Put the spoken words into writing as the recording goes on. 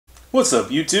What's up,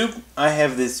 YouTube? I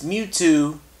have this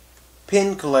MEWTWO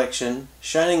pin collection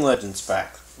Shining Legends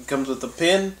pack. It comes with the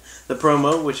pin, the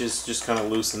promo, which is just kind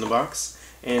of loose in the box,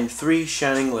 and 3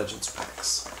 Shining Legends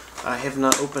packs. I have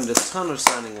not opened a ton of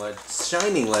Shining Legends,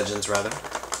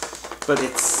 but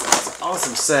it's an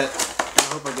awesome set, and I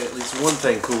hope I get at least one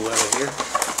thing cool out of here.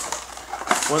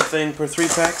 One thing per 3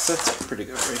 packs, that's a pretty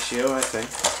good ratio, I think.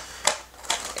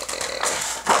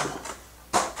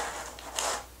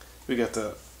 We got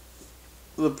the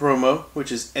promo, which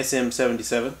is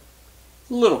SM77. A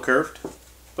little curved,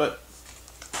 but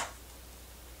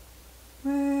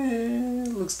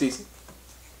looks decent.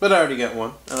 But I already got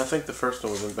one, and I think the first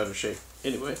one was in better shape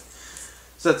anyway.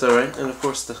 So that's alright. And of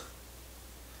course the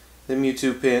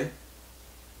MEWTWO pin,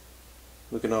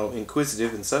 looking all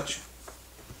inquisitive and such.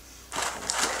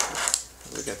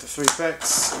 We got the 3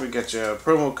 packs. We got your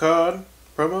promo card.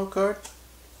 Promo card?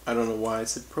 I don't know why I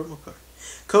said promo card.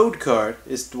 Code card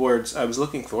is the words I was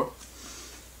looking for.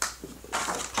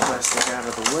 Plastic out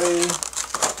of the way.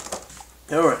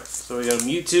 Alright, so we got a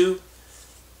MEWTWO,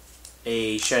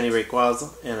 a shiny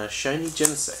Rayquaza, and a shiny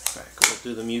Genesect pack. We'll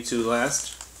do the MEWTWO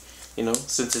last, you know,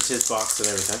 since it's his box and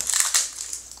everything.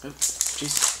 Oh,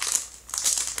 jeez.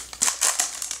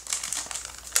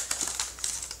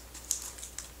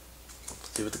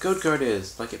 Let's see what the code card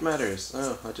is, like it matters.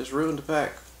 Oh, I just ruined the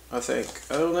pack, I think.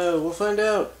 I don't know, we'll find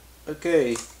out.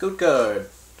 Okay, code card.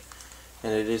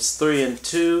 And it is 3 and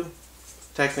 2,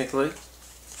 technically.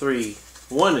 3,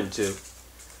 1 and 2.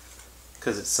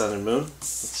 Because it's Sun and Moon. Let's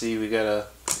see, we got a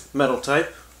metal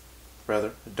type.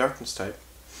 Rather, a darkness type.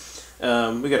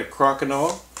 We got a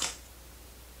Crocodile.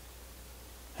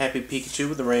 Happy Pikachu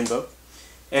with a rainbow.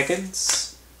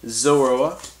 Ekans.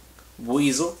 Zoroa.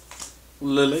 Weasel.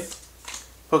 Lily.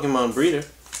 Pokemon Breeder.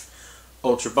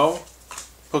 Ultra Ball.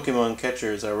 Pokemon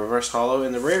Catcher is a reverse holo,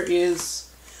 and the rare is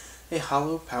a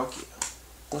holo Palkia.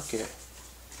 Okay.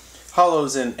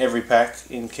 Holos in every pack,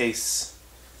 in case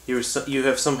you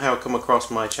have somehow come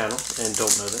across my channel and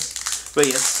don't know this. But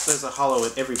yes, there's a holo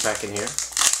in every pack in here,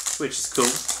 which is cool,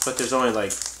 but there's only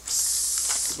like,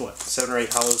 what, 7 or 8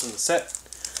 holos in the set,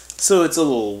 so it's a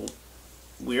little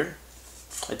weird.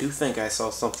 I do think I saw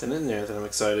something in there that I'm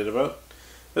excited about.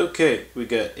 Okay, we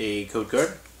got a code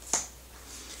card.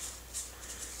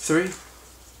 3.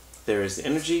 There is the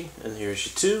energy, and here's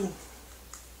your 2.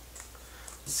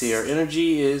 Let's see, our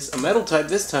energy is a metal type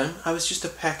this time. I was just a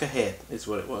pack ahead, is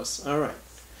what it was. Alright.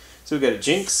 So we got a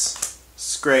Jinx,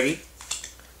 Scraggy,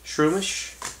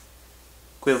 Shroomish,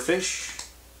 Quillfish,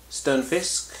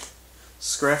 Stunfisk,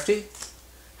 Scrafty,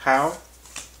 Howl,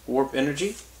 Warp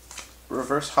Energy,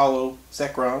 Reverse Holo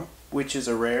Zekrom, which is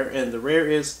a rare, and the rare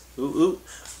is a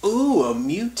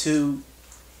MEWTWO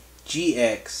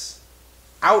GX.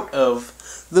 Out of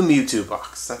the MEWTWO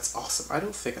box. That's awesome. I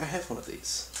don't think I have one of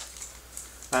these.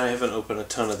 I haven't opened a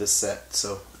ton of this set,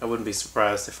 so I wouldn't be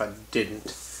surprised if I didn't.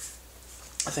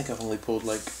 I think I've only pulled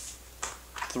like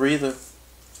 3 of the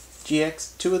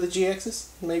GX, 2 of the GXs.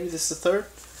 Maybe this is the 3rd.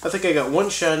 I think I got 1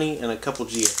 shiny and a couple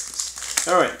GXs.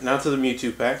 Alright, now to the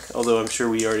MEWTWO pack, although I'm sure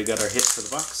we already got our hit for the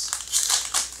box.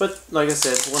 But like I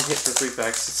said, 1 hit for 3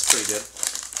 packs, it's pretty good.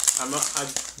 I'm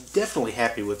definitely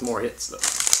happy with more hits though.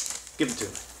 Give it to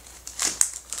me.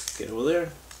 Get over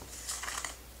there.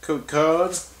 Code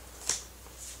card.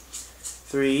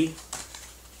 3.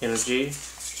 Energy.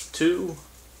 2.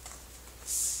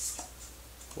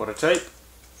 Water type.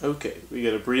 Okay, we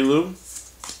got a Breloom.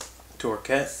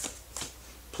 Torcat.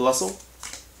 Plusle.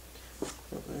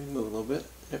 Move a little bit.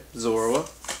 Yep. Zoroa.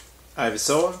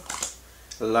 Ivysaur.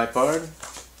 Lipard.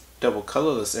 Double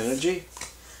colorless energy.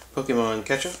 Pokemon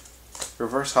Catcher.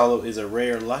 Reverse holo is a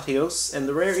rare Latios, and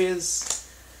the rare is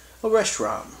a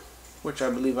Reshiram, which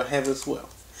I believe I have as well.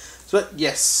 But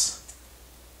yes,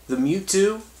 the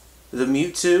MEWTWO,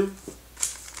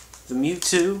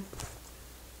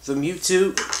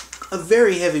 a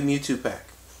very heavy MEWTWO pack.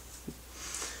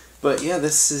 But yeah,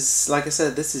 this is, like I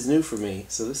said, this is new for me,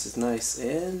 so this is nice,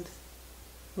 and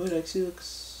oh, it actually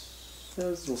looks,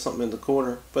 there's a little something in the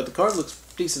corner, but the card looks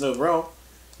decent overall.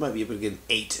 Might be able to get an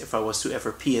 8 if I was to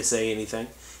ever PSA anything.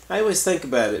 I always think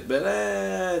about it, but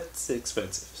it's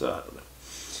expensive, so I don't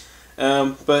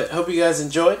know. But hope you guys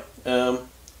enjoy.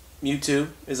 MEWTWO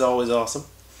is always awesome.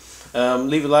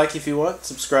 Leave a like if you want,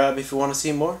 subscribe if you want to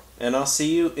see more, and I'll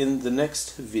see you in the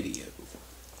next video.